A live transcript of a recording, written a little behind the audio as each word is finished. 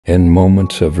In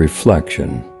moments of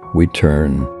reflection, we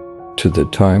turn to the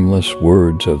timeless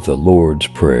words of the Lord's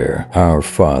Prayer. Our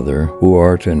Father, who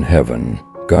art in heaven,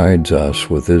 guides us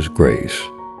with his grace.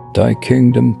 Thy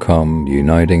kingdom come,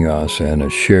 uniting us in a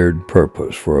shared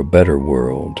purpose for a better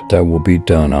world that will be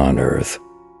done on earth.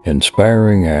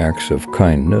 Inspiring acts of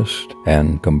kindness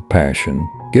and compassion,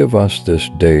 give us this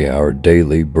day our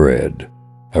daily bread.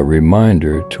 A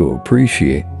reminder to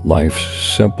appreciate life's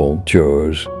simple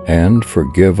joys and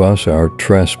forgive us our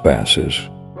trespasses,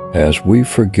 as we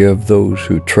forgive those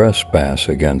who trespass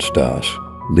against us.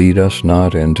 Lead us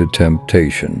not into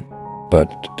temptation,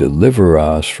 but deliver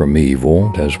us from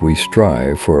evil as we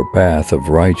strive for a path of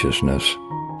righteousness.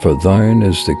 For thine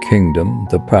is the kingdom,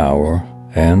 the power,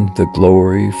 and the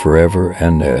glory forever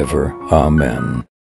and ever. Amen.